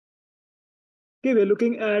Okay, we're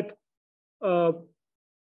looking at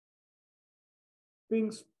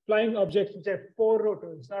things, flying objects which have 4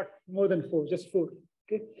 rotors, not more than 4, just 4.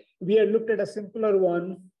 Okay, we had looked at a simpler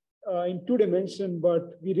one in 2 dimensions,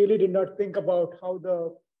 but we really did not think about how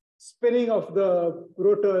the spinning of the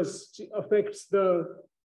rotors affects the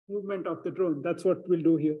movement of the drone. That's what we'll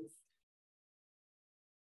do here.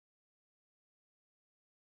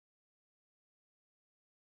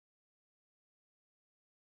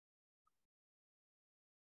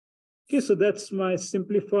 Okay, so that's my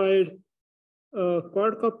simplified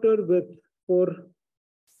quadcopter with 4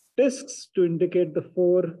 disks to indicate the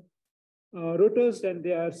 4 rotors, and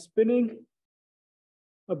they are spinning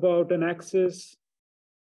about an axis,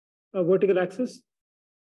 a vertical axis.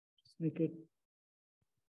 Just make it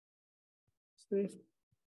safe.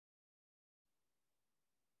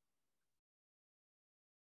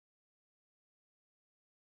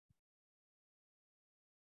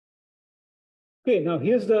 Okay, now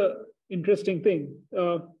here's the interesting thing.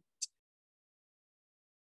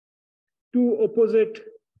 2 opposite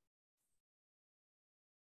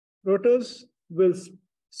rotors will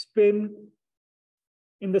spin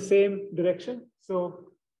in the same direction.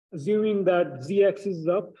 So assuming that z-axis is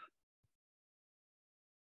up,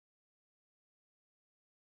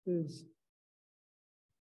 is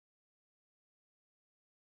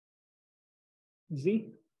z,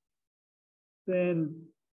 then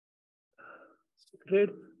red,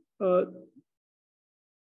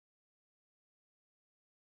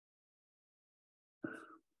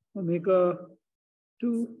 omega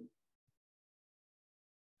 2,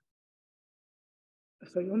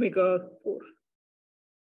 sorry, omega 4.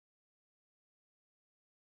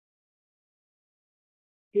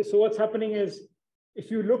 Okay, so what's happening is,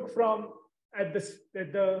 if you look from at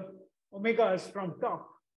the omegas from top,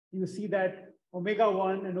 you see that omega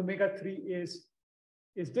 1 and omega 3 is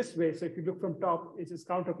this way. So if you look from top, it is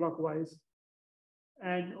counterclockwise.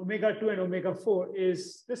 And omega 2 and omega 4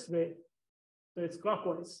 is this way. So it's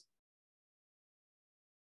clockwise.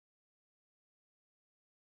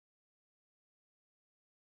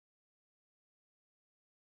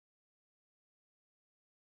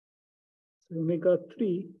 So omega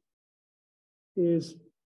 3 is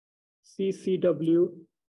CCW,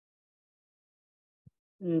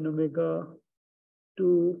 and omega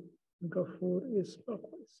 2, omega 4 is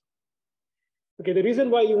clockwise. Okay, the reason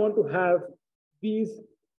why you want to have these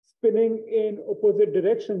spinning in opposite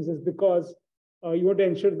directions is because you want to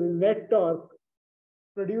ensure the net torque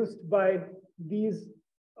produced by these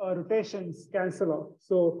rotations cancel out.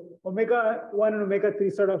 So omega 1 and omega 3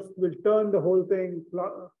 sort of will turn the whole thing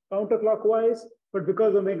counterclockwise, but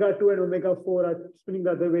because omega 2 and omega 4 are spinning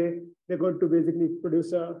the other way, they're going to basically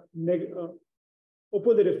produce a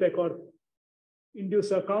opposite effect, or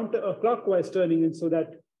induce a clockwise turning, and so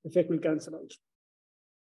that effect will cancel out.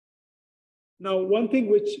 Now, one thing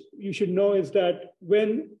which you should know is that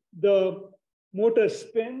when the motor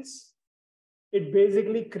spins, it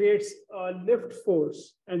basically creates a lift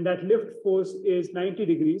force, and that lift force is 90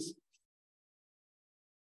 degrees.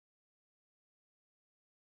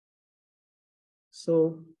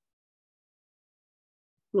 So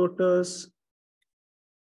rotors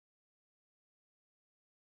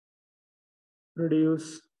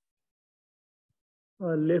produce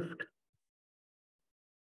a lift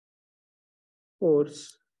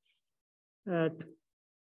force at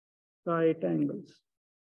right angles.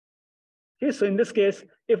 Okay, so in this case,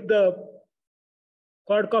 if the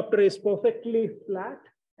quadcopter is perfectly flat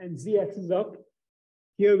and z-axis up,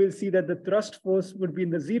 here we'll see that the thrust force would be in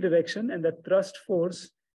the z direction, and the thrust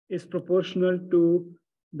force is proportional to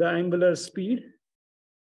the angular speed.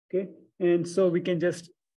 Okay, and so we can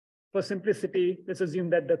just, for simplicity, let's assume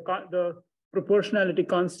that the proportionality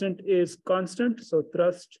constant is constant. So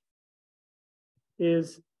thrust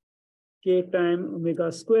is k times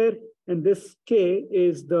omega square, and this k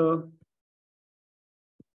is the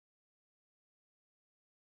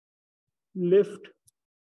lift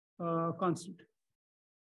constant.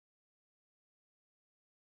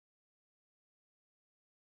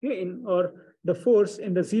 Okay, or the force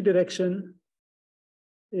in the z direction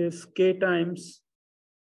is k times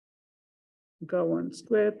omega 1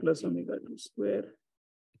 square plus omega 2 square.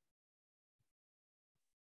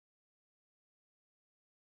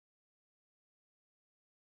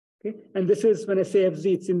 Okay, and this is, when I say Fz,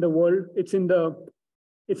 it's in the world, it's in the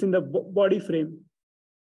body frame.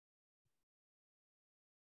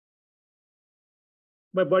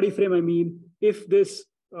 By body frame, I mean if this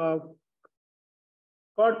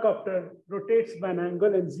quadcopter rotates by an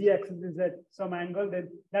angle and z-axis is at some angle, then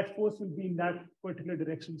that force will be in that particular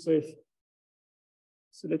direction. So if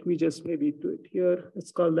So let me just maybe do it here.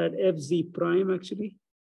 Let's call that FZ prime actually.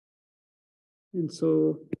 And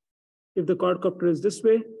so if the quadcopter is this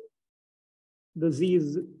way, the Z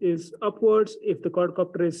is upwards. If the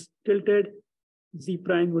quadcopter is tilted, Z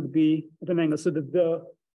prime would be at an angle. So the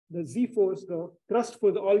Z force, the thrust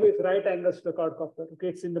force, always right angles to the quadcopter. Okay,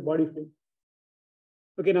 it's in the body frame.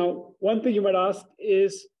 Okay, now one thing you might ask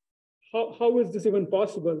is, how is this even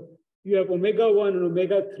possible? You have omega-1 and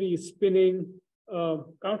omega-3 spinning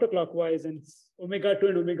counterclockwise and omega-2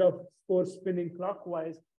 and omega-4 spinning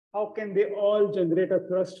clockwise. How can they all generate a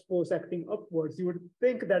thrust force acting upwards? You would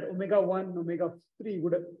think that omega-1 and omega-3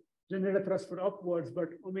 would generate a thrust force upwards, but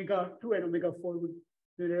omega-2 and omega-4 would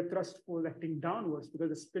generate a thrust force acting downwards because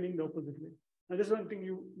they're spinning the opposite way. Now, this one thing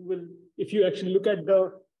you will, if you actually look at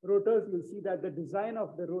the rotors, you'll see that the design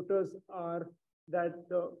of the rotors are that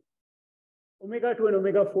the omega-2 and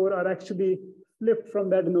omega-4 are actually flipped from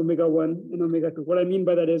that in omega-1 and omega-2. What I mean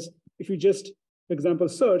by that is, if you just, for example,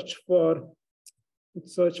 search for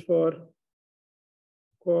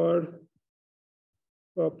quadcopter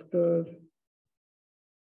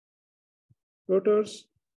rotors,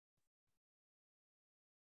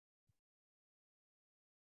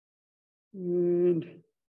 and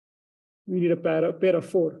we need a pair of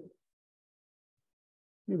 4.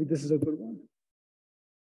 Maybe this is a good one.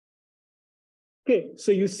 Okay,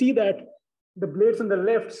 so you see that the blades on the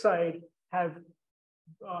left side have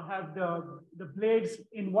the blades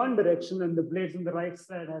in one direction, and the blades on the right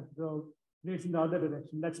side have the blades in the other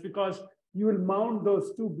direction. That's because you will mount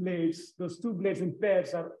those two blades in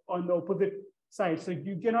pairs are on the opposite side. So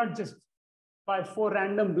you cannot just buy 4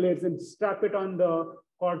 random blades and strap it on the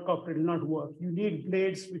quadcopter. It will not work. You need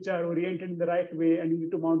blades which are oriented in the right way, and you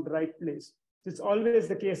need to mount the right place. So it's always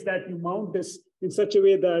the case that you mount this in such a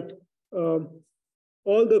way that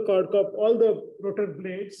all the rotor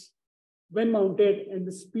blades, when mounted, and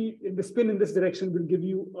the spin in this direction will give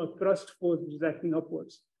you a thrust force which is acting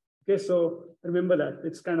upwards. Okay, so remember that.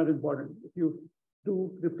 It's kind of important. If you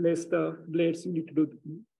do replace the blades, you need to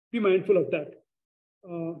be mindful of that.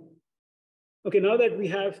 Okay, now that we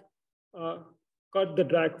have got the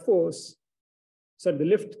drag force, so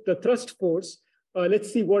the thrust force,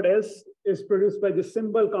 let's see what else is produced by the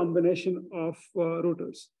symbol combination of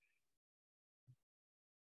rotors.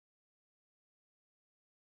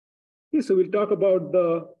 Okay, so we'll talk about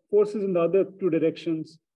the forces in the other 2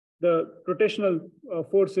 directions, the rotational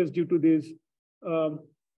forces due to these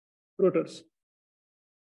rotors.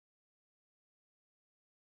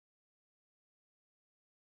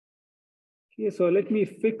 Okay, so let me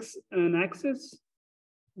fix an axis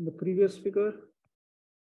in the previous figure.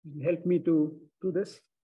 It will help me to do this.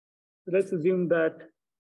 So let's assume that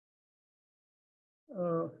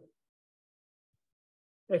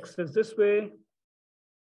X is this way.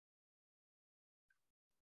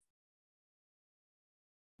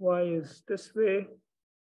 Y is this way,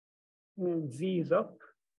 and Z is up.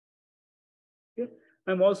 Okay.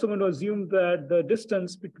 I'm also going to assume that the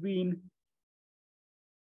distance between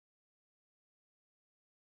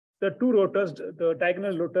the 2 rotors, the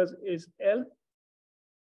diagonal rotors, is L.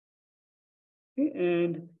 Okay.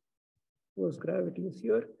 And force gravity is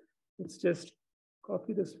here. Let's just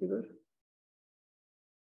copy this figure.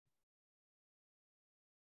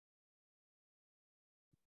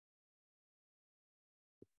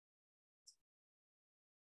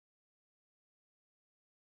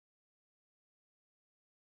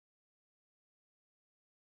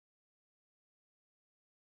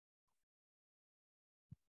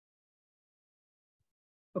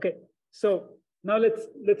 Okay, so now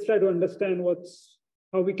let's try to understand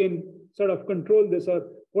how we can sort of control this, or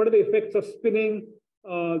what are the effects of spinning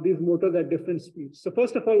these motors at different speeds. So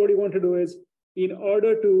first of all, what you want to do is, in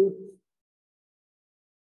order to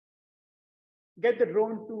get the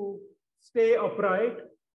drone to stay upright,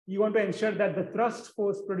 you want to ensure that the thrust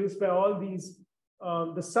force produced by all these,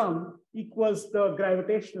 the sum equals the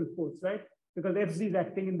gravitational force, right? Because Fz is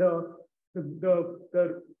acting in a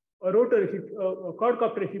rotor, a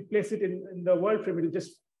quadcopter, if you place it in the world frame, it will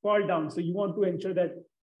just fall down. So you want to ensure that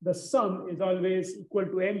the sum is always equal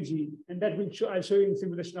to mg, and that will I'll show you in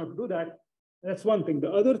simulation how to do that. That's one thing.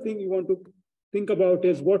 The other thing you want to think about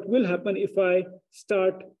is what will happen if I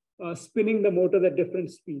start spinning the motor at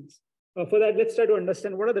different speeds. For that, let's try to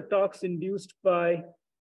understand what are the torques induced by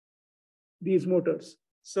these motors.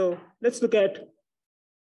 So let's look at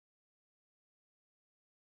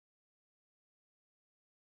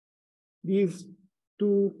these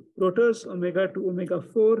 2 rotors, omega-2,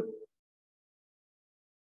 omega-4.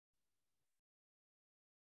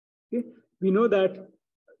 Okay. We know that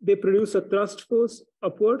they produce a thrust force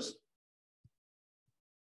upwards.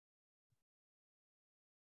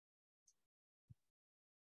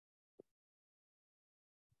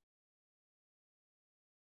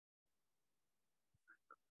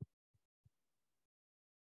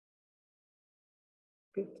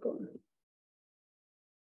 Okay, it's gone.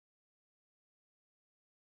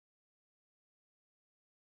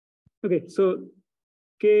 Okay, so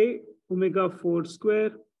k omega 4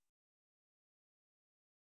 square,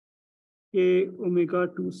 k omega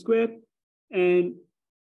 2 square, and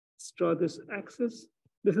let's draw this axis.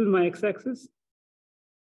 This is my x-axis.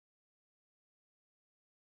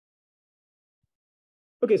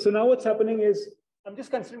 Okay, so now what's happening is I'm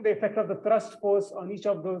just considering the effect of the thrust force on each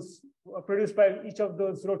of those produced by each of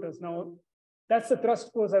those rotors. Now, that's the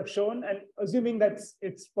thrust force I've shown, and assuming that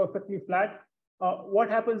it's perfectly flat, what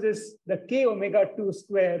happens is the k omega 2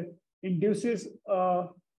 square induces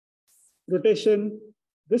rotation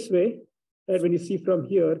this way, right, when you see from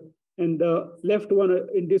here, and the left one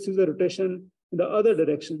induces a rotation in the other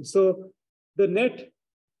direction. So the net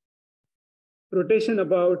rotation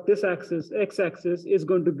about this axis, x-axis, is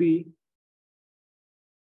going to be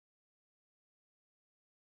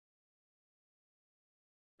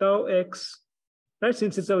tau x, right?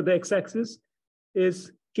 Since it's of the x-axis,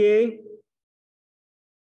 is k.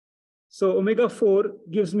 So omega 4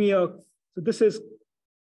 gives me a, so this is,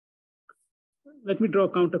 let me draw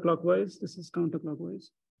counterclockwise. This is counterclockwise.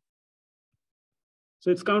 So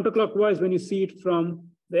it's counterclockwise when you see it from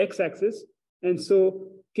the x-axis. And so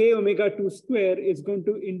k omega 2 square is going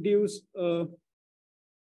to induce a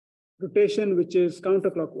rotation which is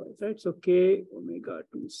counterclockwise, right? So k omega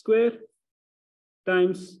 2 square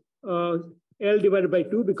times L divided by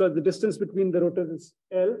 2, because the distance between the rotors is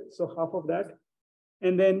L, so half of that.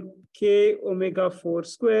 And then k omega 4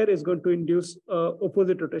 square is going to induce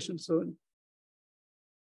opposite rotation, so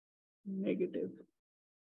negative.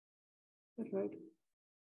 That's right.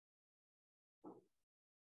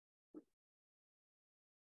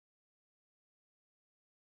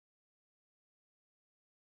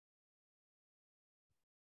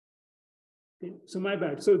 Okay, so my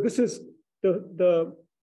bad. So this is the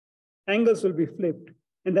angles will be flipped.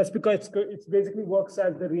 And that's because it basically works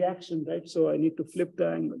as the reaction, right? So I need to flip the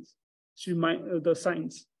angles, the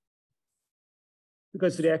signs,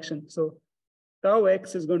 because reaction. So tau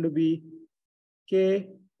x is going to be k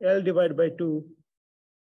L divided by 2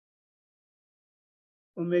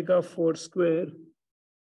 omega 4 square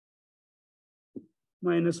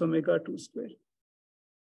minus omega 2 square.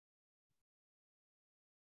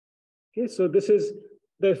 Okay, so this is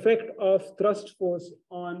the effect of thrust force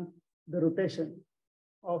on the rotation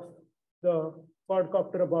of the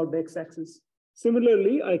quadcopter about the x-axis.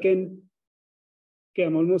 Similarly, I can, okay,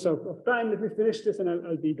 I'm almost out of time. Let me finish this and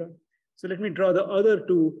I'll be done. So let me draw the other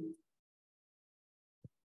two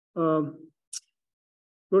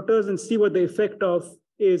rotors and see what the effect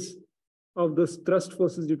is of those thrust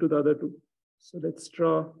forces due to the other two. So let's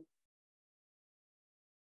draw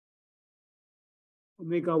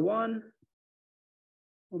omega 1,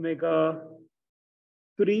 omega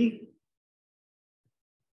 3.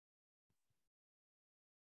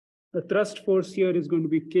 The thrust force here is going to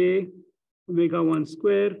be k omega 1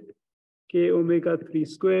 square, k omega 3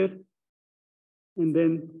 square. And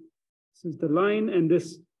then this is the line, and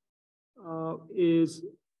this is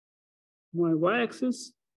my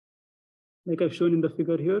y-axis, like I've shown in the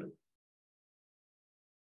figure here.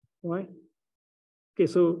 Y. Okay,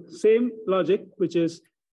 so same logic, which is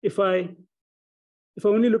if I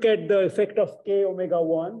only look at the effect of k omega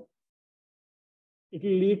 1, it will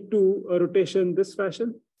lead to a rotation this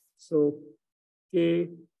fashion. So k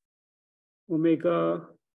omega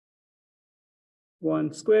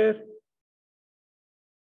 1 square,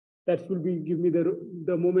 that will give me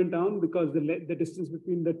the moment arm, because the distance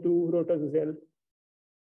between the two rotors is L.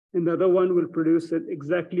 And the other one will produce an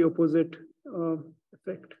exactly opposite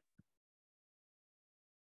effect.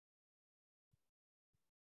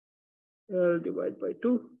 L divided by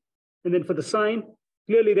 2. And then for the sign,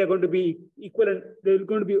 clearly they're going to be equal, and they're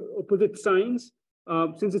going to be opposite signs.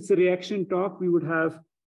 Since it's a reaction torque, we would have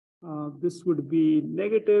this would be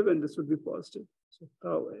negative and this would be positive. So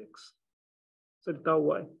tau x, so tau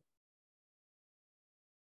y.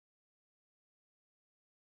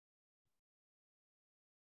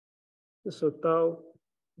 So tau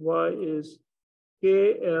y is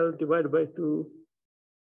KL divided by 2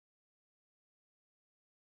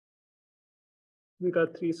 omega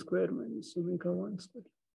 3 square minus omega 1 square.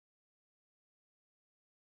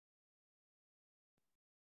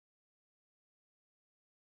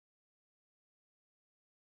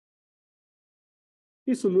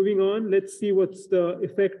 Okay, so moving on, let's see what's the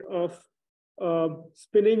effect of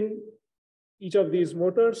spinning each of these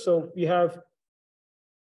motors. So we have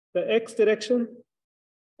the x direction,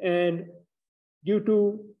 and due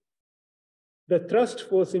to the thrust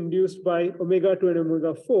force induced by omega 2 and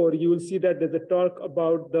omega 4, you will see that there's a torque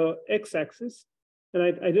about the x-axis. And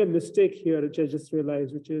I did a mistake here, which I just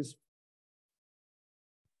realized, which is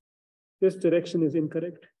this direction is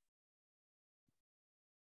incorrect.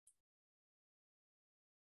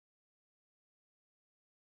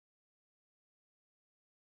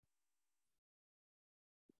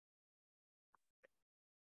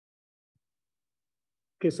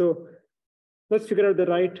 Okay, so let's figure out the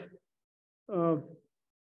right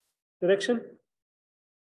direction.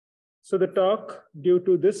 So the torque due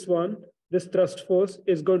to this one, this thrust force,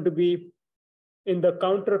 is going to be in the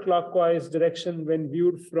counterclockwise direction when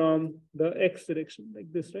viewed from the x direction,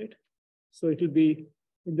 like this, right? So it will be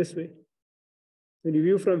in this way. When you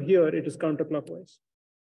view from here, it is counterclockwise.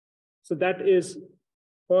 So that is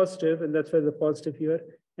positive, and that's why the positive here.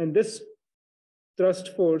 And this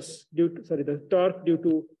thrust force due to, sorry, the torque due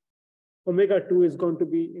to omega 2 is going to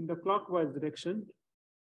be in the clockwise direction.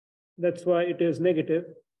 That's why it is negative.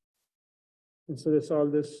 And so this, all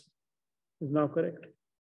this is now correct.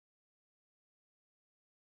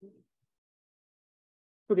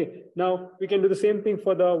 Okay, now we can do the same thing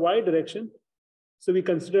for the y direction. So we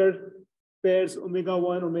considered pairs omega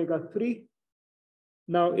 1, omega 3.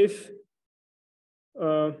 Now if,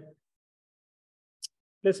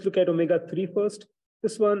 let's look at omega 3 first.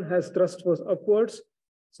 This one has thrust force upwards.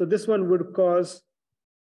 So this one would cause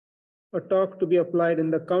a torque to be applied in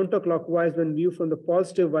the counterclockwise when viewed from the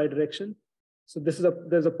positive y direction. So this is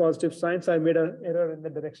there's a positive sign, so I made an error in the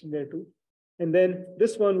direction there too. And then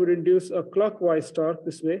this one would induce a clockwise torque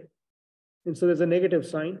this way. And so there's a negative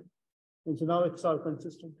sign. And so now it's all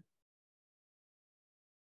consistent.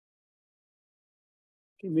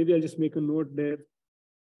 Okay, maybe I'll just make a note there.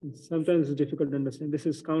 Sometimes it's difficult to understand. This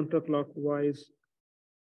is counterclockwise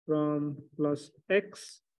from plus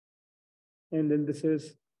x. And then this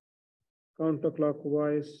is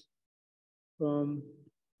counterclockwise from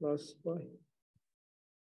plus y.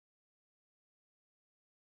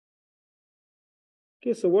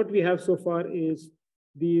 Okay, so what we have so far is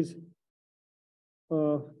these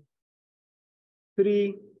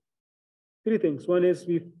three things. One is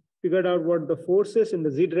we figured out what the force is in the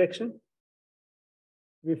z direction.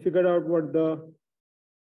 We figured out what the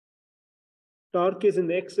torque is in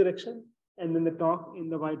the x direction, and then the torque in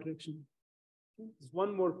the y direction. Okay. There's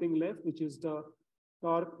one more thing left, which is the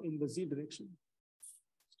torque in the z direction.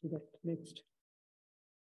 Let's do that next.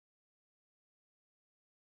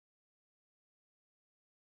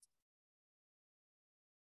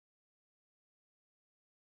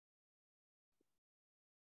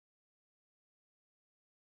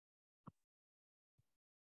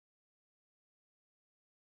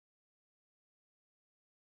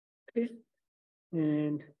 Okay.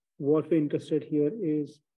 And what we're interested here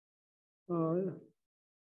is we're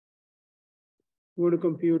going to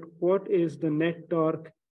compute what is the net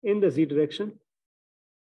torque in the z direction.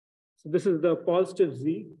 So this is the positive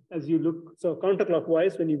z as you look, so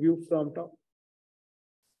counterclockwise when you view from top.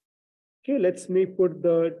 Okay, let's put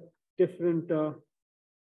the different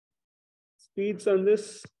speeds on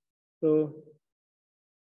this. So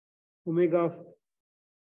omega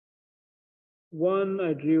 1,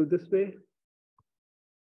 I drew this way.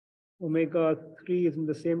 Omega 3 is in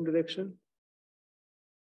the same direction.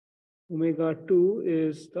 Omega 2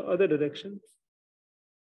 is the other direction.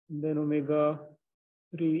 And then omega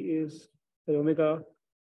 3 is, sorry, omega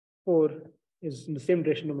 4 is in the same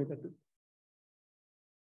direction, omega 2.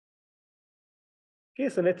 Okay,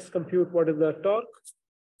 so let's compute what is the torque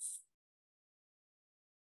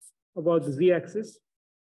about the z-axis.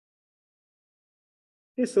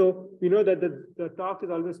 Okay, so we know that the torque is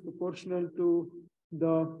always proportional to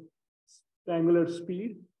the angular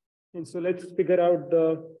speed. And so let's figure out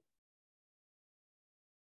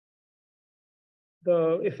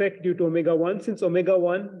the effect due to omega 1. Since omega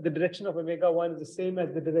 1, the direction of omega 1 is the same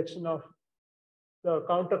as the direction of the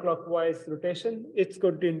counterclockwise rotation, it's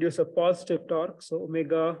going to induce a positive torque. So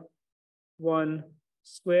omega 1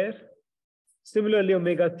 square. Similarly,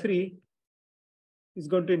 omega 3 is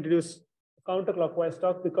going to introduce counterclockwise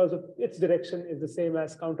torque because of its direction is the same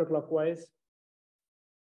as counterclockwise.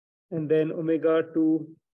 And then omega 2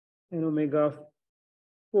 and omega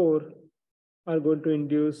 4 are going to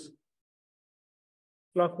induce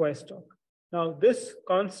clockwise torque. Now, this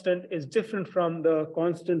constant is different from the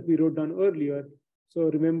constant we wrote down earlier. So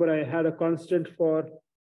remember, I had a constant for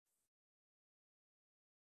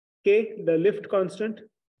K, the lift constant.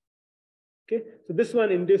 Okay, so this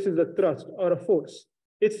one induces a thrust or a force.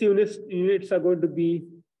 Its units are going to be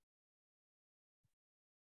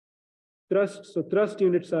thrust. So thrust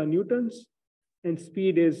units are newtons, and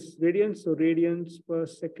speed is radians, so radians per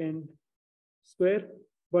second square.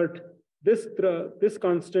 But this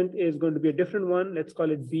constant is going to be a different one. Let's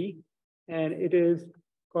call it B. and it is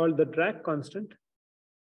called the drag constant.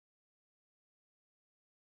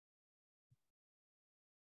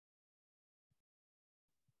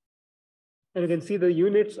 And you can see the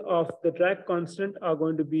units of the drag constant are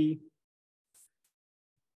going to be,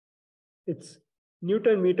 it's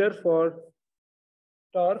Newton meter for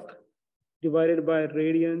torque divided by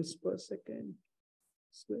radians per second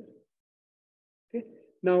square. Okay.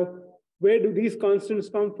 Now, where do these constants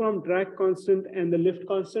come from? Drag constant and the lift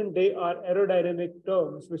constant, they are aerodynamic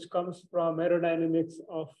terms, which comes from aerodynamics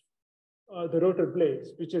of the rotor blades,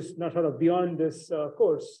 which is not sort of beyond this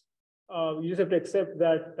course. You just have to accept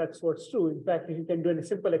that that's what's true. In fact, if you can do a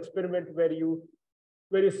simple experiment where you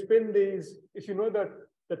spin these, if you know that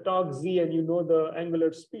the torque Z and you know the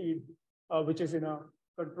angular speed, which is in a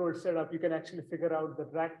controlled setup, you can actually figure out the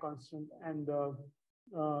drag constant and the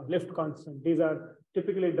lift constant. These are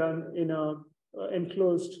typically done in a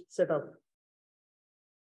enclosed setup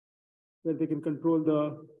where they can control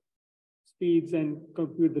the speeds and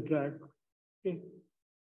compute the drag. Okay.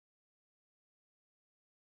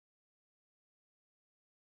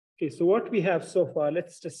 Okay, so what we have so far,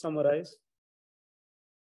 let's just summarize.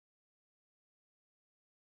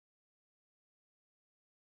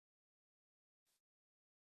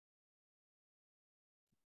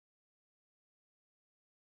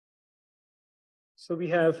 So we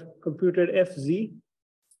have computed Fz,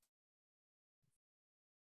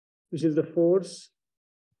 which is the force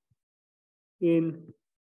in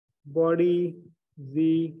body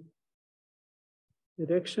Z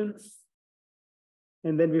direction.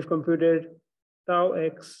 And then we've computed tau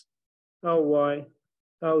x, tau y,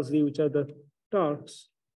 tau z, which are the torques.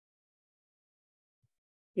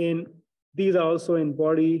 These are also in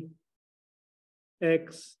body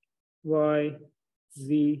x, y,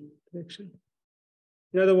 z direction.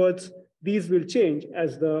 In other words, these will change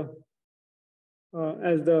as the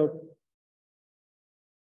quadcopter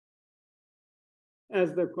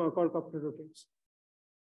rotates.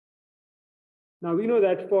 Now we know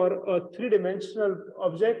that for a three-dimensional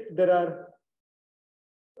object, there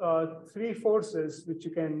are three forces which you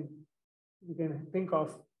can think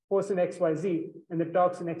of: force in x, y, z, and the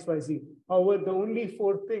torques in x, y, z. However, the only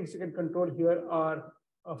four things you can control here are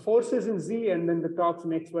forces in z and then the torques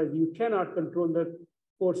in x, y, z. You cannot control the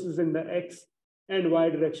forces in the x and y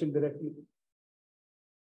direction directly.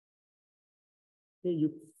 Okay,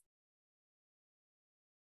 you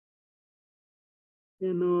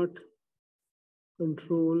cannot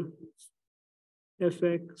control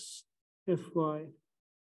fx, fy,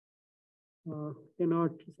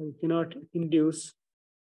 cannot induce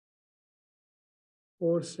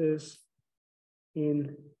forces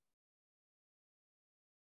in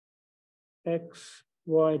x,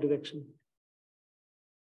 y direction.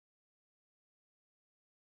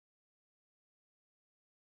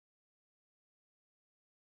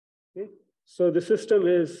 Okay, so the system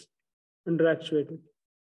is underactuated.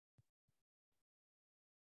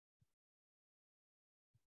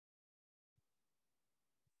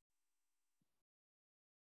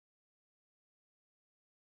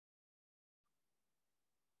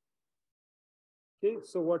 Okay,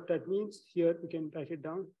 so what that means here, we can write it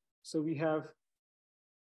down. So we have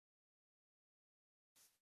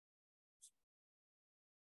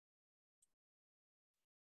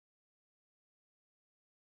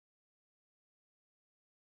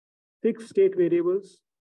six state variables,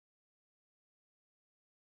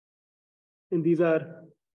 and these are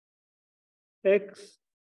x,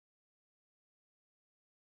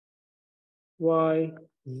 y,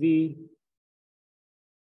 z,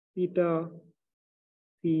 theta,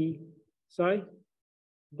 phi, psi,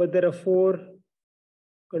 but there are four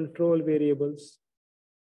control variables.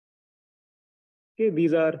 Okay,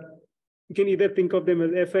 these are, you can either think of them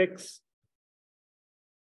as fx,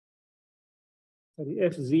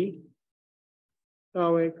 fz,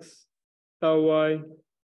 tau x, tau y,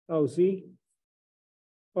 tau z,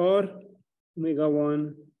 or omega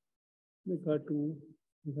 1, omega 2,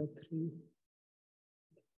 omega 3.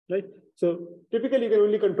 Right? So typically you can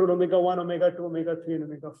only control omega 1, omega 2, omega 3, and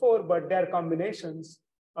omega 4, but their combinations,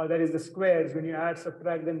 that is the squares, when you add,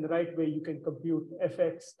 subtract them the right way, you can compute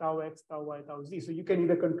fx, tau x, tau y, tau z. So you can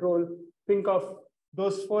either think of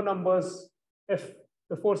those four numbers,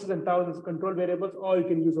 the forces and tau as control variables, or you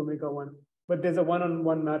can use omega 1. But there's a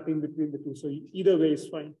one-on-one mapping between the two. So either way is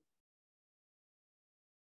fine.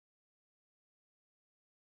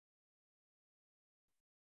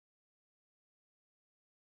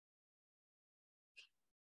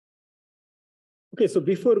 Okay, so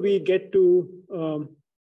before we get to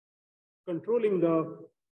controlling the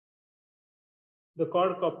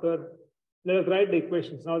quadcopter, let us write the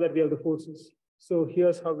equations now that we have the forces. So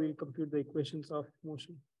here's how we compute the equations of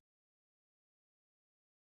motion.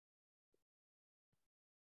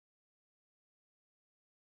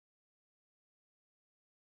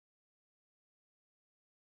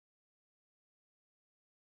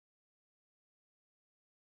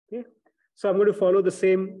 Okay, so I'm going to follow the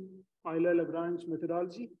same Euler-Lagrange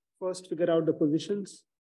methodology. First, figure out the positions.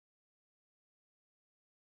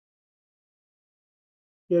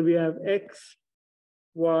 Here we have X,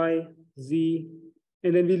 Y, Z,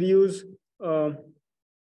 and then we'll use Euler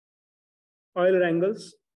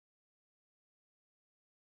angles.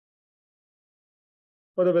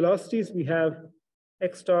 For the velocities, we have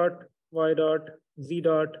X dot, Y dot, Z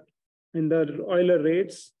dot, and the Euler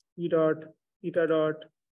rates, E dot, eta dot,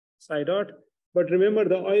 psi dot. But remember,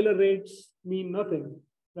 the Euler rates mean nothing,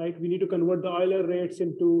 right? We need to convert the Euler rates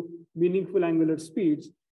into meaningful angular speeds.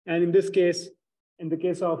 And in this case, in the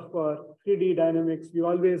case of 3D dynamics, we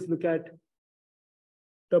always look at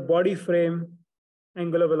the body frame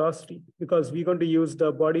angular velocity because we're going to use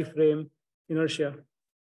the body frame inertia.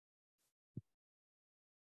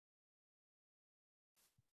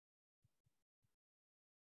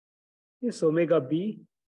 Okay, so omega B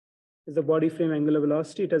is the body frame angular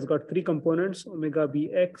velocity. It has got three components, omega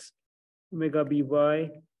Bx, omega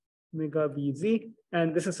By, omega Bz.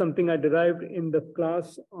 And this is something I derived in the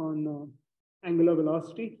class on angular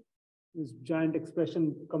velocity. This giant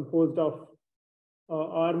expression composed of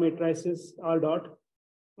R matrices, R dot.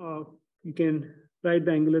 You can write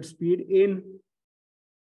the angular speed in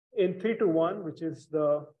 3-to-1, which is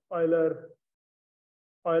the Euler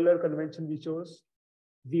convention we chose,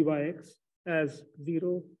 Zyx as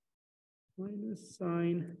 0 minus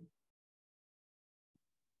sine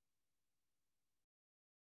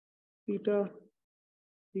theta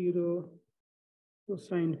 0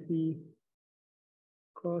 cosine phi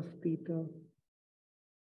cos theta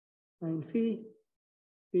sine phi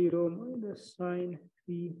 0 minus sine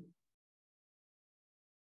phi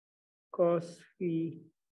cos phi.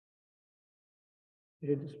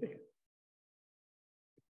 This way.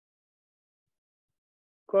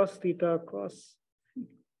 Cos theta cos phi.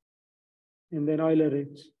 And then Euler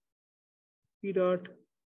rates. P dot,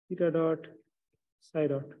 theta dot, psi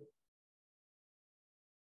dot.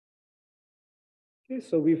 Okay,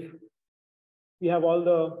 so we have all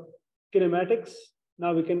the kinematics.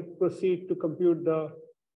 Now we can proceed to compute the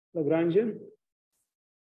Lagrangian.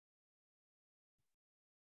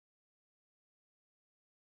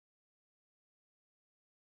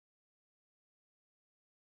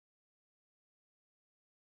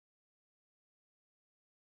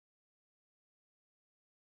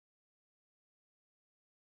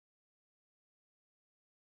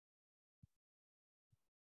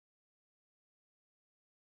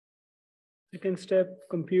 Second step,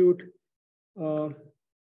 compute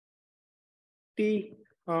T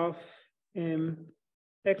half m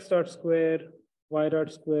x dot square, y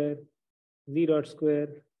dot square, z dot square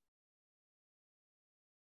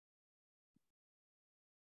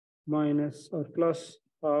minus or plus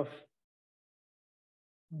half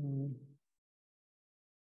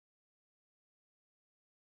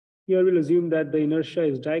here we'll assume that the inertia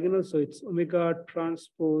is diagonal, so it's omega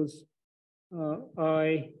transpose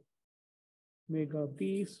I omega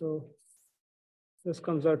b. So this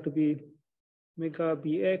comes out to be omega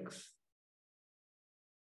bx,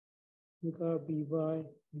 omega by,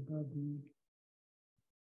 omega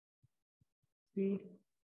b.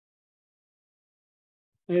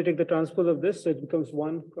 And you take the transpose of this, so it becomes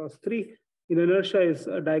 1 cross 3. In inertia is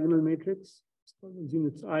a diagonal matrix. So assume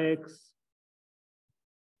it's Ix,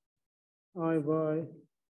 Iy.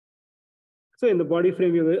 So in the body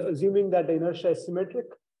frame, you're assuming that the inertia is symmetric.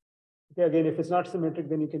 Okay, again, if it's not symmetric,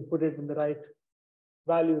 then you can put it in the right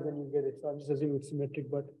values and you get it. So I'm just assuming it's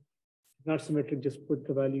symmetric, but if not symmetric, just put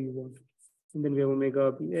the value you want. And then we have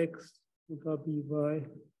omega bx, omega by,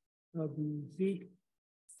 omega bz.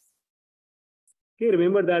 Okay,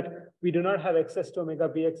 remember that we do not have access to omega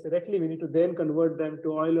bx directly. We need to then convert them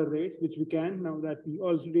to Euler rates, which we can now that we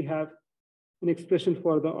already have an expression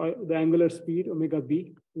for the angular speed, omega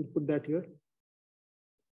b. We'll put that here.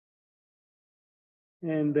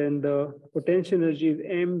 And then the potential energy is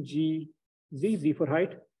mg z, z for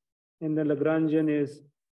height. And the Lagrangian is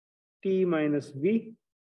T minus V.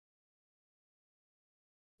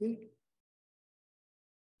 Okay.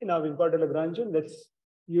 Now we've got a Lagrangian. Let's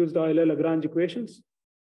use the Euler-Lagrange equations.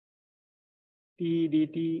 T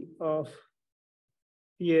dt of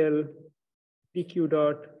PL dq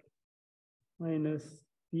dot minus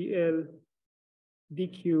PL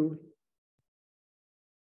dq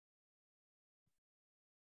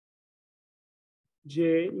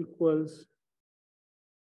J equals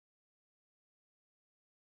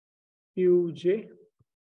Qj,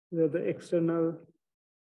 these are the external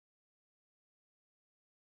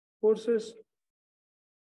forces.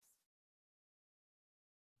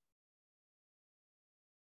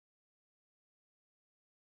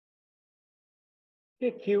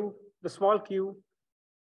 Okay, Q, the small q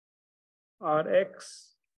are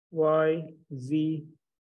x, y, z,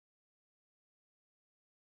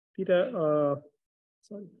 theta,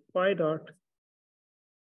 sorry, phi dot,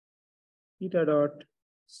 theta dot,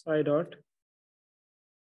 psi dot.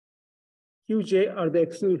 Qj are the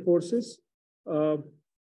external forces.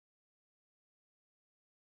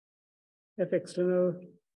 F external,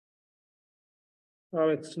 tau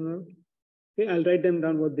external. Okay, I'll write them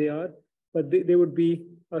down what they are, but they would be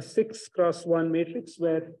a 6x1 matrix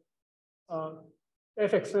where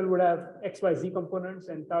F external would have x, y, z components,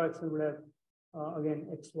 and tau external would have again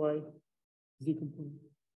x, y, z components.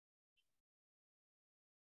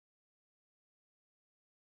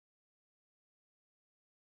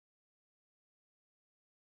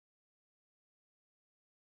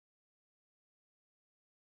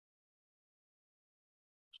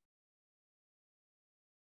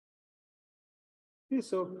 Okay,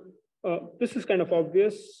 so this is kind of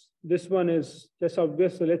obvious. This one is just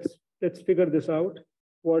obvious. So let's figure this out,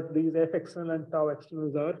 what these F external and tau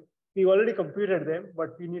externals are. We already computed them,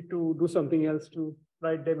 but we need to do something else to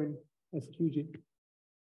write them in as Qj.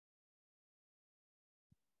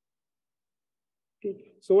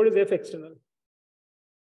 Okay, so what is F external?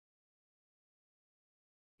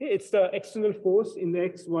 Okay, it's the external force in the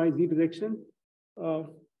x, y, z direction.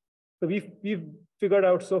 So we've figured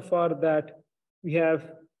out so far that we have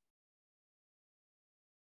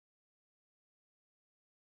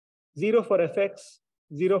 0 for fx,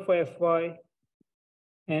 0 for fy,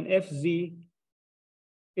 and fz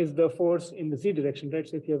is the force in the z direction, right?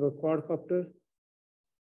 So if you have a quadcopter,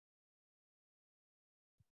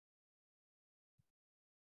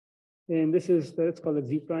 and this is, let's call it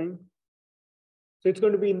z prime. So it's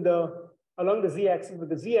going to be in the along the z-axis, but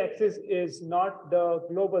the z-axis is not the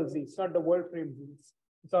global z, it's not the world frame z.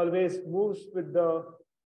 It always moves with the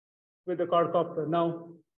quadcopter. Now,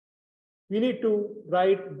 we need to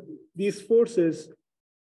write these forces.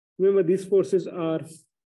 Remember, these forces are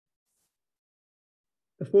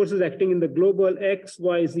the forces acting in the global x,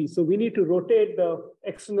 y, z. So we need to rotate the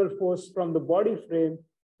external force from the body frame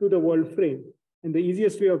to the world frame. And the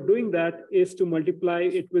easiest way of doing that is to multiply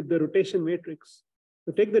it with the rotation matrix.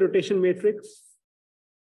 So take the rotation matrix.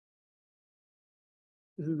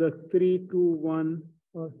 This is the 3, 2, 1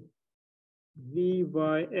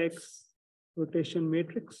 VYX rotation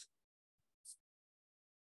matrix.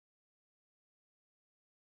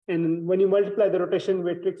 And when you multiply the rotation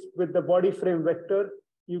matrix with the body frame vector,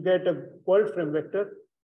 you get a world frame vector,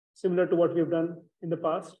 similar to what we've done in the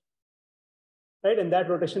past. Right? And that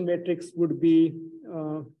rotation matrix would be,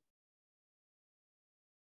 let's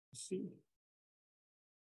see.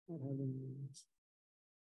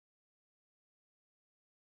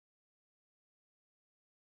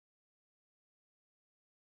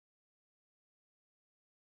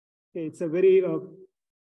 Okay, it's a very a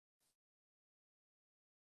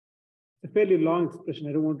fairly long expression.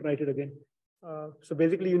 I don't want to write it again. So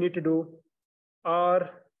basically, you need to do R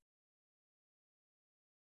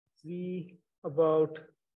Z about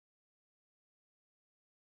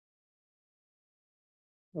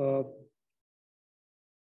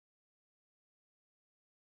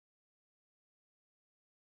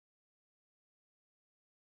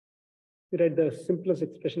write the simplest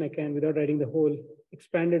expression I can without writing the whole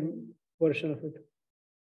expanded version of it.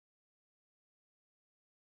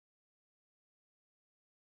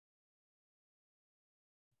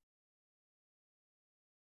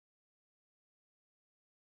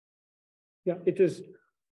 Yeah, it is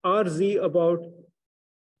RZ about,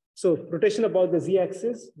 so rotation about the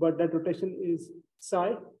Z-axis, but that rotation is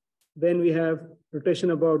psi. Then we have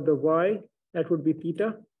rotation about the Y, that would be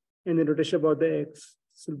theta, and then rotation about the X,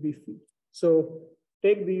 this will be phi. So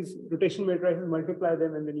take these rotation matrices, multiply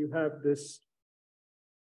them, and then you have this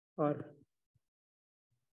R.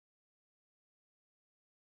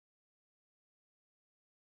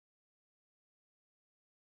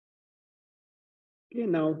 Okay,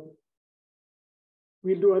 now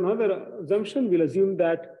we'll do another assumption. We'll assume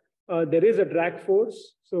that there is a drag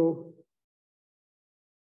force. So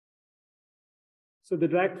the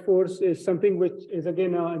drag force is something which is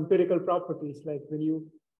again empirical properties. Like when you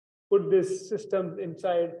put this system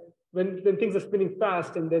inside, when things are spinning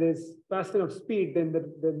fast and there is fast enough speed, then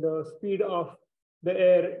the speed of the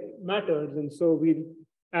air matters. And so we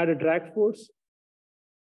add a drag force,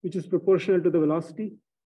 which is proportional to the velocity.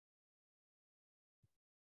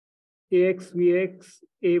 AX, VX,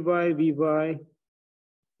 AY, VY,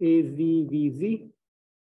 AZ, VZ.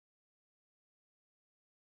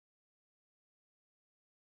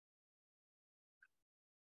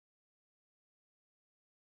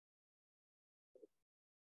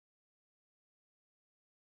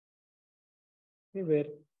 Okay, where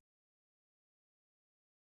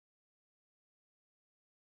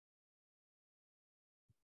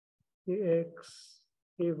AX,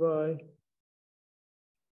 AY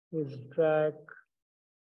is drag,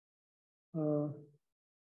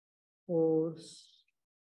 force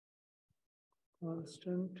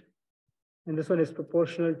constant, and this one is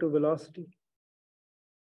proportional to velocity.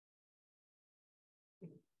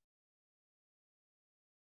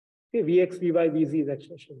 Okay, Vx, Vy, Vz is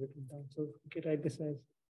actually written down. So we can write this as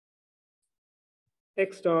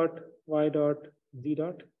x dot, y dot, z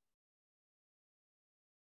dot.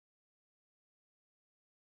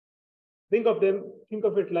 Think of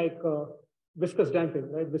it like viscous damping,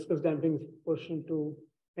 right? Viscous damping is proportional to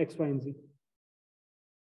x, y, and z.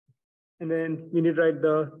 And then we need to write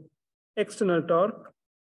the external torque.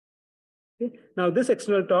 Okay. Now this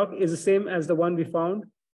external torque is the same as the one we found.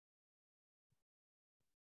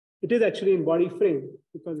 It is actually in body frame,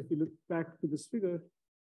 because if you look back to this figure,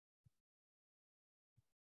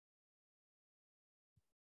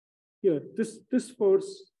 here, this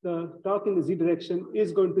force, the torque in the z direction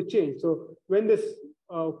is going to change. So when this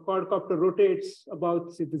quadcopter rotates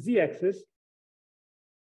about, say, the z-axis,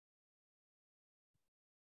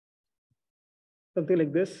 something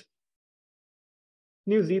like this,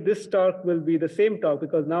 nu z, this torque will be the same torque,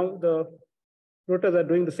 because now the rotors are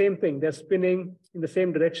doing the same thing. They're spinning in the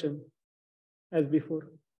same direction as before.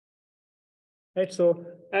 Right? So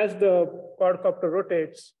as the quadcopter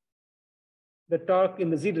rotates, the torque in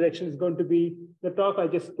the z direction is going to be the torque I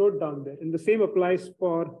just wrote down there. And the same applies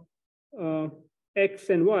for x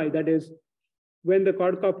and y. That is, when the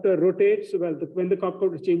quadcopter rotates, when the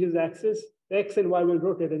quadcopter changes axis, x and y will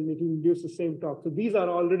rotate and it will induce the same torque. So these are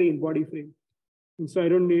already in body frame. And so I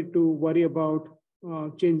don't need to worry about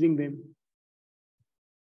changing them.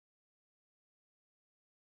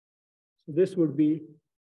 So this would be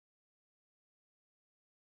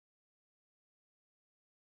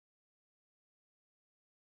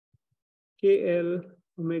KL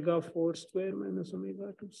omega 4 square minus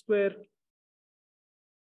omega 2 square,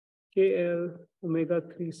 KL omega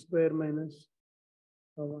 3 square minus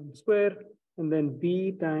 1 square, and then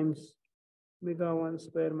B times omega 1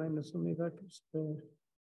 square minus omega 2 square,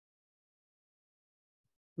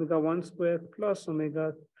 omega 1 square plus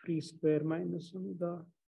omega 3 square minus omega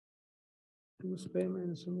 2 square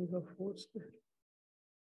minus omega 4 square.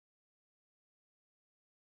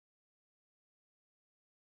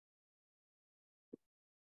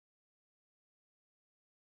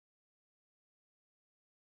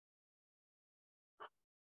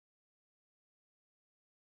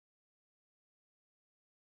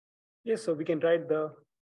 Yes, so we can write the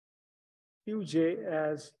Qj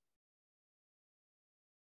as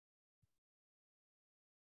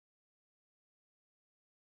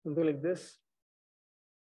something like this.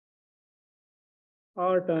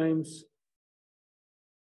 R times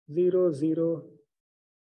 0, 0,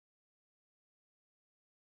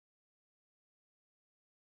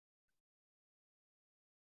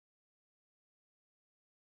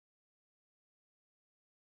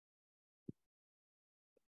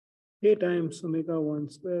 K times omega 1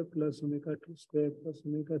 square plus omega 2 square plus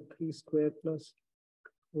omega 3 square plus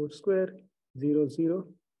 4 square, 0, 0,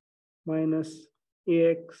 minus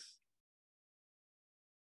AX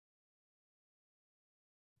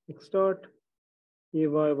x dot, AY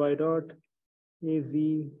y dot, AZ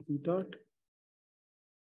z dot,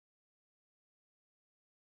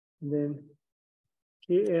 and then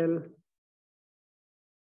KL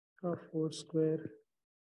of 4 square,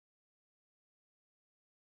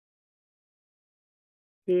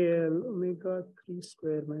 KL omega 3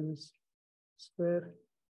 square minus square,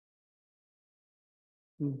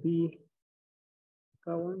 and B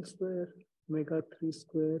omega 1 square, omega 3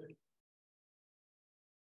 square.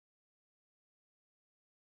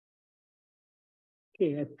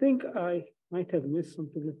 Okay, I think I might have missed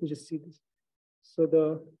something. Let me just see this.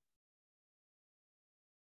 So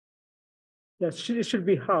it should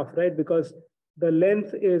be half, right? Because the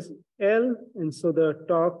length is L, and so the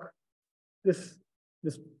torque, this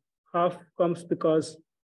half comes because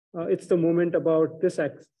it's the moment about this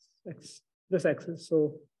axis.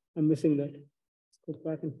 So I'm missing that. Let's go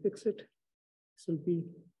back and fix it. This will be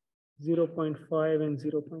 0.5 and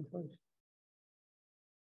 0.5.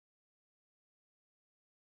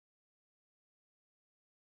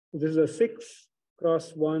 This is a 6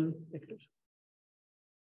 cross 1 vector.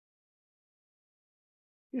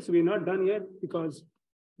 Okay, so we're not done yet because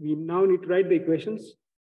we now need to write the equations.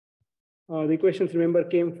 The equations, remember,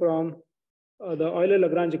 came from the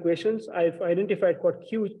Euler-Lagrange equations. I've identified what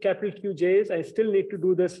capital Qj is. I still need to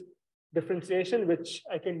do this differentiation, which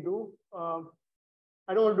I can do.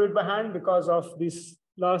 I don't want to do it by hand because of these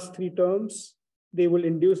last three terms. They will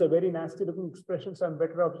induce a very nasty looking expression, so I'm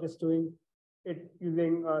better off just doing it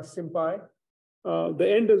using SimPy. The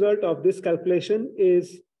end result of this calculation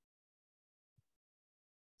is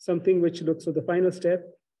something which looks, so the final step,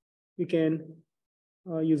 we can,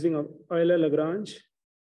 using Euler-Lagrange,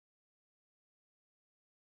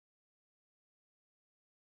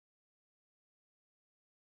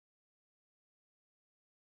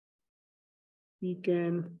 we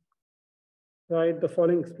can write the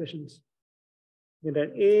following expressions.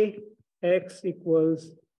 That A x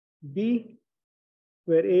equals B,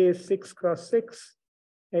 where A is 6 cross 6,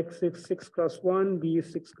 X is 6 cross 1, B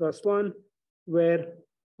is 6 cross 1, where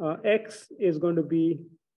X is going to be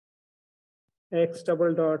X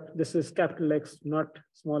double dot, this is capital X, not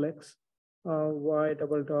small x, Y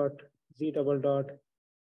double dot, Z double dot,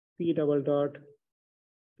 P double dot,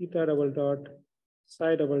 theta double dot,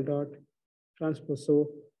 psi double dot, transpose. So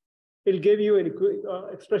it'll give you an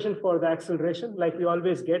expression for the acceleration, like we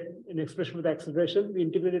always get an expression for the acceleration. We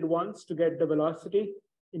integrate it once to get the velocity,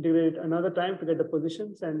 integrate it another time to get the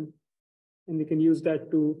positions, and we can use that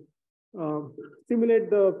to simulate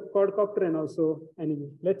the quadcopter and also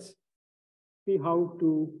animate. Let's see how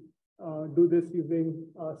to do this using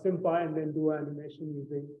SimPy and then do animation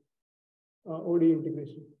using OD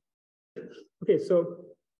integration. Okay, so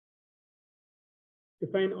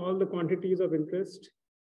define all the quantities of interest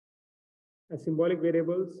as symbolic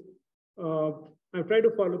variables. I've tried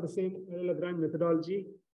to follow the same Euler-Lagrange methodology,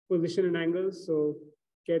 position and angles. So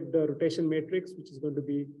get the rotation matrix, which is going to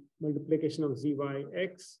be multiplication of Z, Y,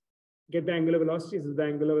 X. Get the angular velocity. This is the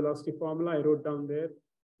angular velocity formula I wrote down there.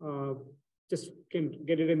 Just can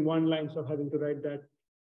get it in one line, so having to write that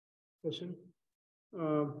expression.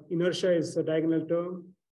 Inertia is a diagonal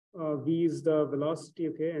term. V is the velocity,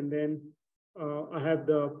 okay, and then I have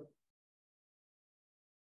the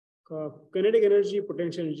kinetic energy,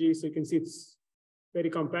 potential energy. So you can see it's very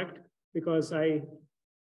compact because I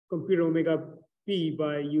compute omega p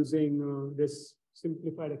by using this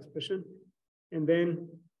simplified expression. And then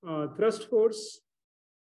thrust force,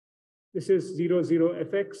 this is 0, 0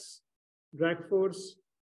 Fx. Drag force,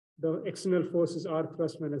 the external force is R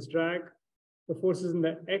thrust minus drag. The forces in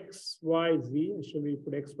the X, Y, Z, should we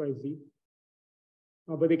put X, Y, Z?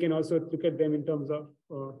 But they can also look at them in terms of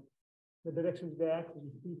the directions they act,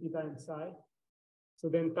 P, theta, and psi. So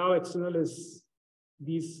then tau external is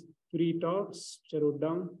these three torques, which I wrote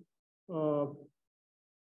down. So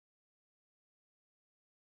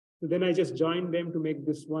then I just join them to make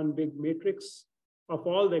this one big matrix of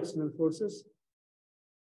all the external forces.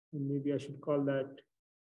 And maybe I should call that,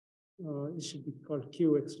 it should be called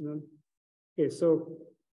Q external. Okay, so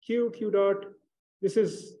Q dot, this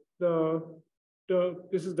is the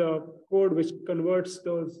code which converts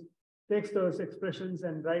those, takes those expressions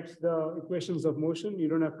and writes the equations of motion. You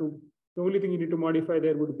don't have to, the only thing you need to modify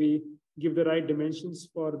there would be give the right dimensions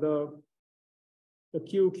for the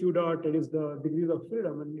Q dot, that is the degrees of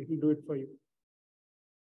freedom, and it will do it for you.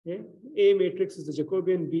 Okay. A matrix is the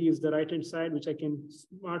Jacobian, B is the right-hand side, which I can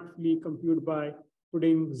smartly compute by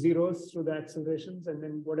putting zeros through the accelerations, and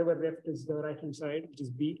then whatever left is the right-hand side, which is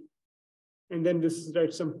B. And then this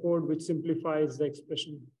writes some code which simplifies the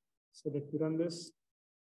expression. So let me run this.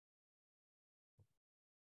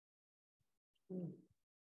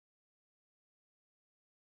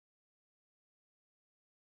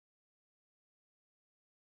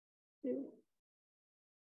 Okay.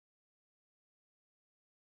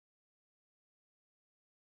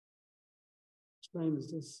 Which line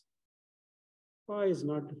is this? Phi is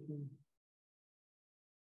not defined.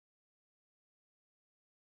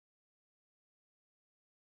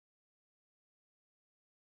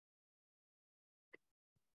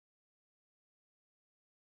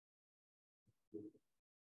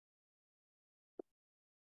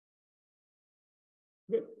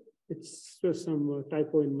 Okay. It's just some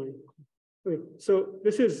typo in my. Okay, so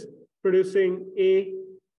this is producing A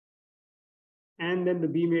and then the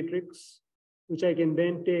B matrix, which I can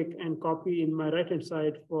then take and copy in my right-hand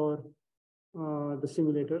side for the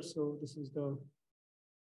simulator. So this is the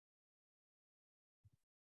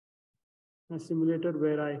simulator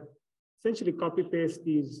where I essentially copy paste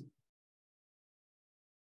these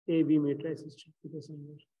A, B matrices.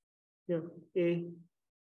 Yeah, A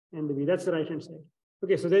and the B, that's the right-hand side.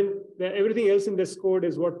 Okay, so then everything else in this code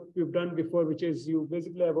is what we've done before, which is you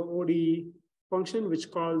basically have an ODE function which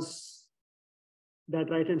calls that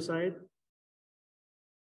right-hand side.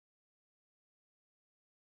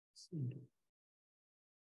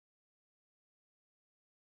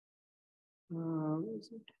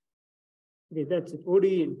 Okay, that's it, ODE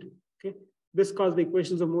int. Okay, this calls the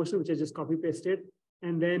equations of motion, which I just copy pasted,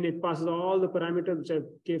 and then it passes all the parameters, which I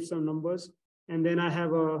gave some numbers, and then I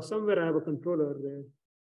have somewhere I have a controller there.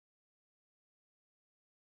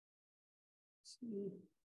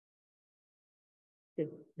 Okay,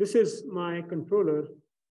 this is my controller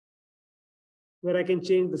where I can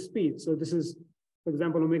change the speed. So this is, for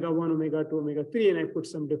example, omega 1, omega 2, omega 3, and I put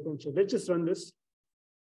some differential. Let's just run this.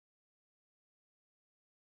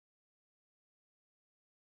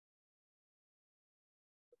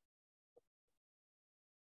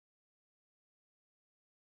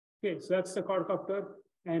 Okay, so that's the quadcopter.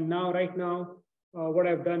 And now, right now, what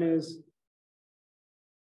I've done is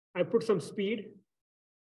I put some speed,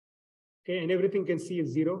 okay, and everything can see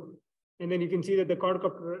is 0. And then you can see that the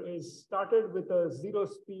quadcopter is started with a 0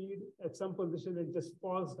 speed at some position, it just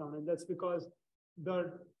falls down. And that's because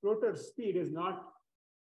the rotor speed is not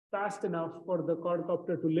fast enough for the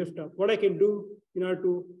quadcopter to lift up. What I can do in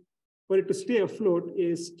order for it to stay afloat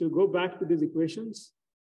is to go back to these equations.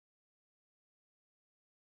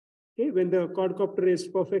 Okay, when the quadcopter is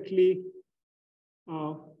perfectly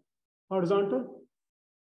horizontal,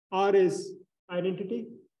 R is identity.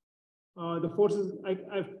 The forces,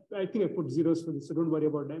 I think I put zeros for this, so don't worry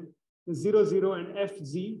about them. The 0, 0, and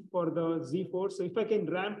FZ for the Z force. So if I can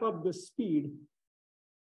ramp up the speed,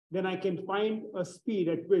 then I can find a speed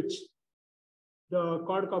at which the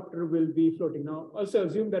quadcopter will be floating. Now, also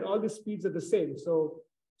assume that all the speeds are the same. So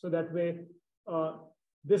that way,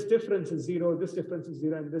 this difference is 0, this difference is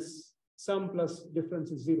 0, and this sum plus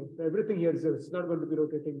difference is 0. So everything here is 0. It's not going to be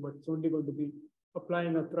rotating, but it's only going to be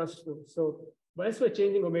applying a thrust force. So by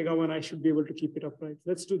changing omega 1, I should be able to keep it upright.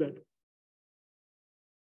 Let's do that.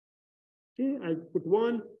 Okay, I put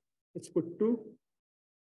 1, let's put 2.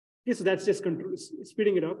 Okay, so that's just control,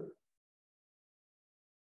 speeding it up.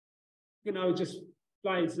 Okay, now it just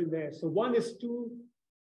flies in there. So 1 is too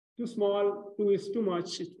small, 2 is too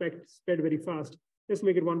much, it's sped very fast. Let's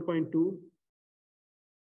make it 1.2.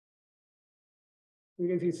 You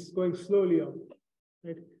can see it's going slowly up,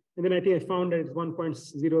 right? And then I think I found that it's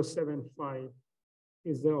 1.075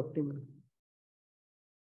 is the optimum.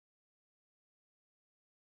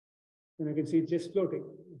 And I can see it's just floating,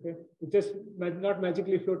 okay? It's just not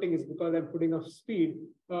magically floating is because I'm putting a speed,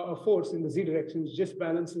 a force in the Z direction, it just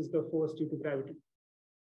balances the force due to gravity.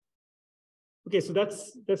 Okay, so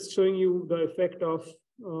that's showing you the effect of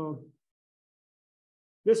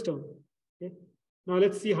this term, okay? Now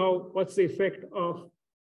let's see what's the effect of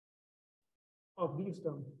these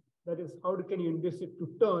terms. That is, how can you induce it to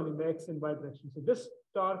turn in the X and Y direction? So this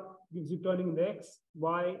torque gives you turning in the X,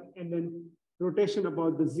 Y, and then rotation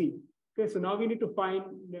about the Z. Okay, so now we need to find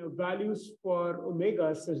values for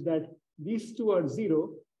omega such that these two are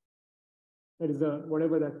 0. That is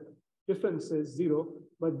whatever that difference is 0,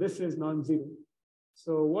 but this is non-zero.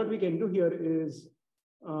 So what we can do here is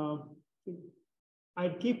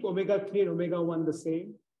I'd keep omega 3 and omega 1 the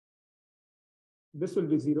same. This will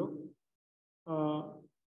be 0.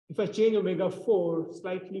 If I change omega 4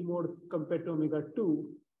 slightly more compared to omega 2,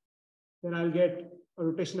 then I'll get a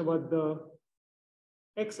rotation about the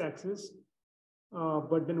x-axis.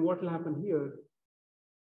 But then what will happen here?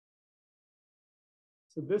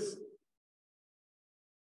 So this,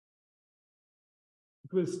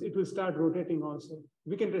 it will start rotating also.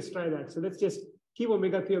 We can just try that. So let's just keep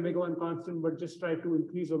omega 3, omega 1 constant, but just try to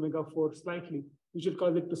increase omega 4 slightly. We should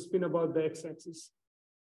cause it to spin about the x-axis.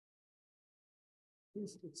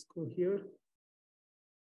 Let's go here.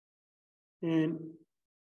 And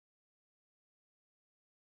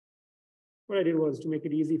what I did was to make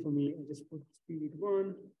it easy for me, I just put speed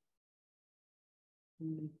 1,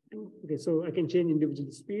 2. Okay, so I can change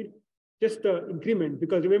individual speed. Just the increment,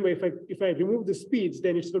 because remember, if I remove the speeds,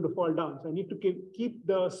 then it's going to fall down. So I need to keep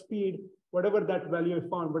the speed, whatever that value I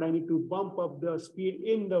found, but I need to bump up the speed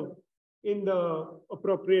in the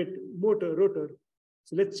appropriate rotor.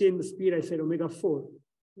 So let's change the speed. I said omega 4.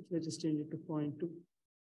 Let's just change it to 0.2.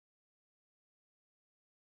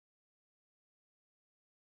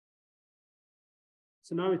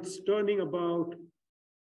 So now it's turning about,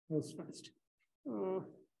 that's fast,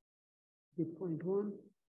 8.1.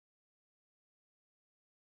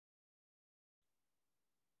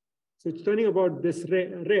 So it's turning about this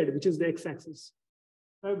red, which is the x-axis,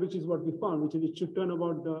 which is what we found, which is it should turn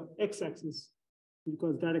about the x-axis,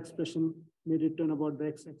 because that expression made it turn about the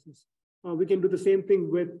x-axis. We can do the same thing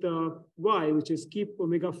with y, which is keep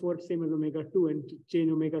omega 4 same as omega 2 and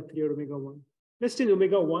change omega 3 or omega 1. Let's change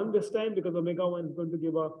omega 1 this time because omega 1 is going to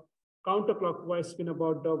give a counterclockwise spin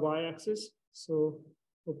about the y-axis. So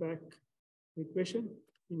go back the equation,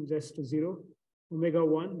 inject to 0. Omega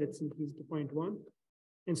 1, let's increase to 0.1.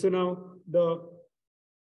 And so now the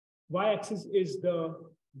y-axis is the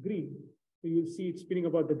green. So you'll see it spinning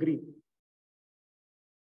about the green.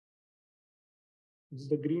 This is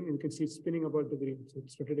the green, and you can see it's spinning about the green. So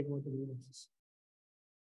it's rotating about the green axis.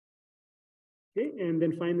 Okay, and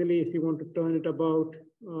then finally, if you want to turn it about,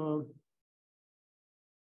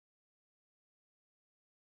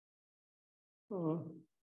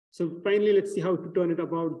 so finally, let's see how to turn it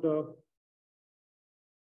about the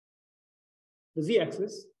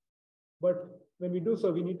z-axis. But when we do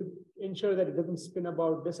so, we need to ensure that it doesn't spin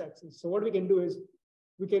about this axis. So what we can do is,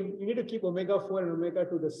 we need to keep omega 4 and omega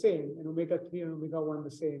 2 the same, and omega 3 and omega 1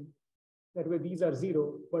 the same. That way these are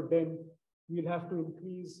 0, but then we'll have to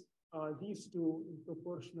increase these two in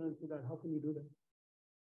proportional to that. How can we do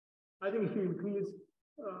that? I think if you increase,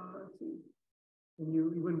 let's see, and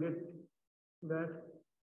you even get that.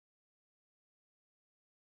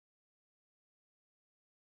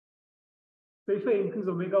 So if I increase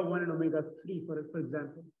omega 1 and omega 3, for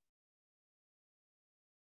example,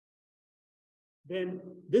 then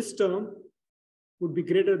this term would be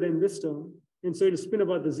greater than this term, and so it will spin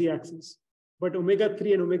about the z-axis. But omega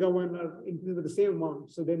 3 and omega 1 are increased with the same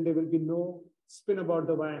amount, so then there will be no spin about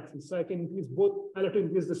the y-axis. So I can increase both. I'll have to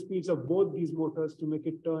increase the speeds of both these motors to make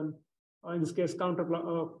it turn, in this case,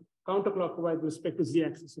 counterclockwise with respect to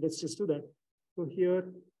z-axis. So let's just do that. So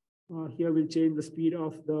here we'll change the speed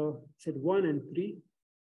of the, said 1 and 3.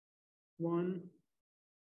 1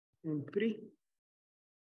 and 3.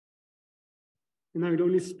 And now it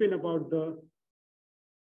only spin about the,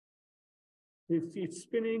 you see it's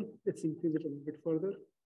spinning. Let's increase it a little bit further.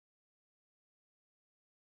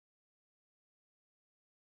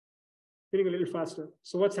 Spinning a little faster.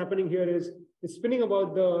 So what's happening here is it's spinning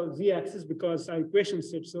about the z-axis because our equation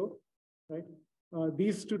said so, right?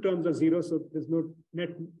 These two terms are 0, so there's no net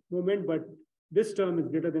moment, but this term is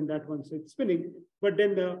greater than that one, so it's spinning. But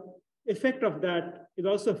then the effect of that is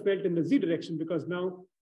also felt in the z direction because now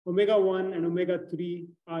omega 1 and omega 3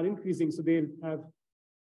 are increasing, so they'll have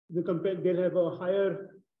a higher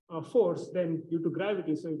force than due to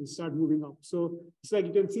gravity, so it will start moving up. So it's like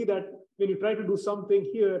you can see that when you try to do something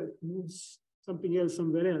here, it moves something else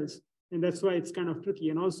somewhere else, and that's why it's kind of tricky.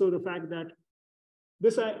 And also the fact that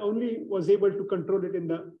this I only was able to control it in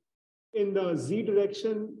the z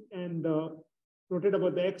direction and rotate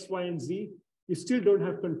about the x, y, and z. You still don't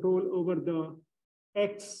have control over the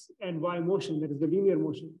x and y motion, that is the linear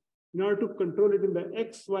motion. In order to control it in the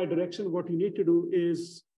x, y direction, what you need to do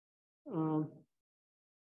is you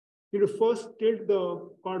need to first tilt the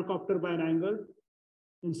quadcopter by an angle.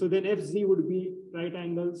 And so then Fz would be right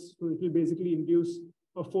angles. So it will basically induce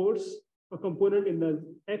a force, a component in the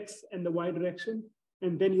x and the y direction,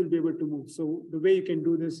 and then you'll be able to move. So the way you can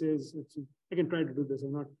do this is, let's see, I can try to do this.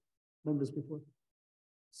 I've not done this before.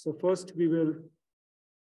 So first we will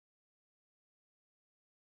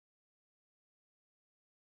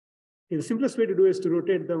the simplest way to do is to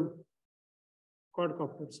rotate the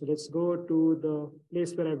quadcopter. So let's go to the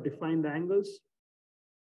place where I've defined the angles.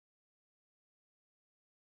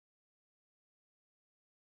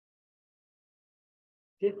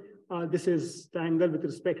 Okay, this is the angle with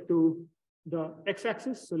respect to the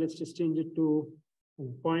x-axis. So let's just change it to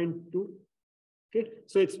 0.2. Okay,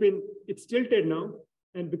 so it's tilted now,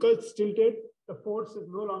 and because it's tilted, the force is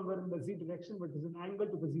no longer in the z direction, but there's an angle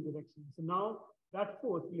to the z direction. So now that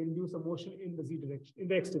force will induce a motion in the z direction, in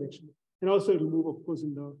the x direction. And also it will move, of course,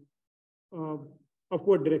 in the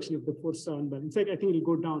upward direction if the forces are unbalanced. In fact, I think it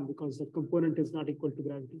will go down because the component is not equal to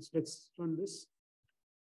gravity. So let's run this.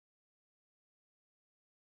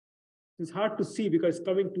 It's hard to see because it's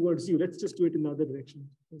coming towards you. Let's just do it in the other direction.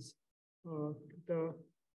 Because,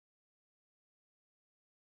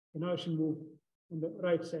 now it should move on the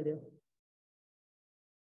right side here.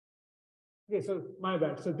 Okay, so my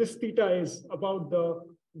bad. So this theta is about the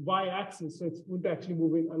y-axis, so it's going to actually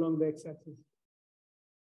moving along the x-axis.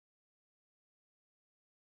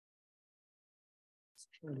 Let's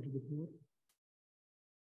try a little bit more.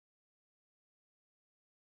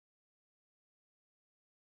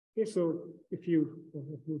 Okay, so if you,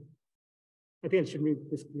 I think I should make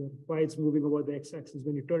this clear, why it's moving about the x-axis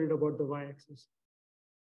when you turn it about the y-axis.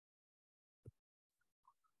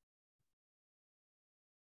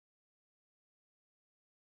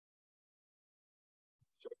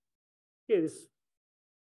 Okay, this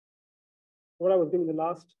what I was doing in the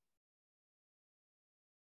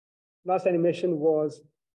last animation was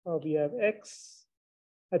we have x,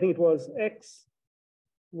 I think it was x,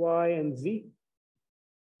 y, and z.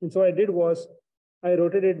 And so what I did was I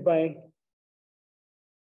rotated it by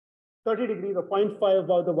 30 degrees or 0.5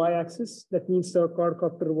 above the y-axis. That means the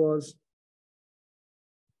quadcopter was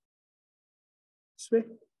this way.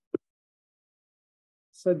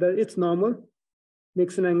 So that it's normal,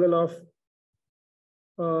 makes an angle of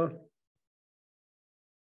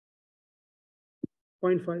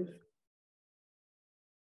 0.5.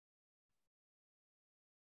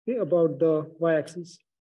 Okay, about the y-axis.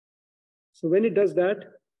 So when it does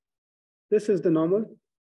that, this is the normal,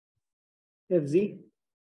 Fz.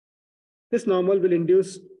 This normal will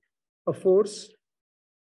induce a force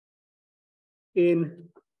in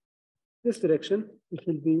this direction, which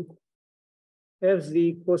will be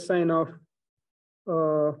Fz cosine of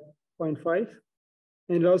 0.5.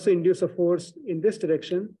 And it will also induce a force in this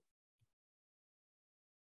direction,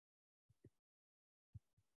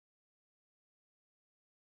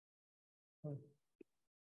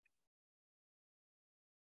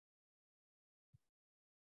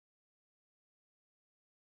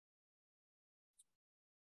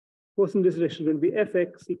 force in this direction will be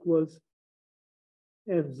Fx equals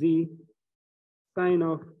Fz sine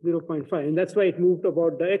of 0.5. And that's why it moved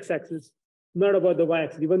about the x-axis, not about the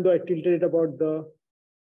y-axis, even though I tilted it about the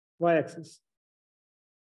y-axis.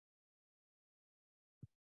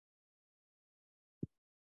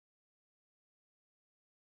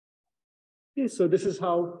 Okay, so this is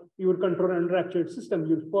how you would control an underactuated system.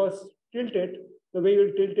 You'll first tilt it. The way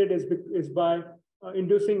you'll tilt it is by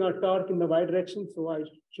inducing a torque in the y direction. So I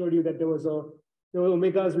showed you that there were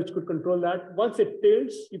omegas which could control that. Once it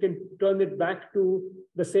tilts, you can turn it back to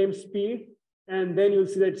the same speed, and then you'll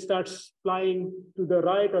see that it starts flying to the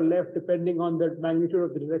right or left depending on the magnitude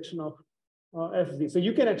of the direction of Fz. So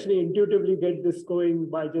you can actually intuitively get this going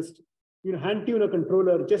by just hand tune a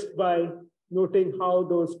controller just by noting how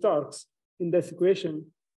those torques in this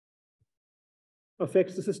equation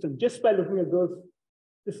affects the system. Just by looking at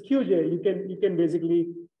this QJ, you can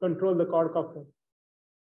basically control the quadcopter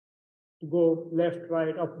to go left,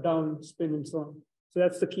 right, up, down, spin, and so on. So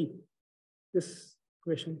that's the key, this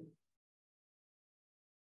equation.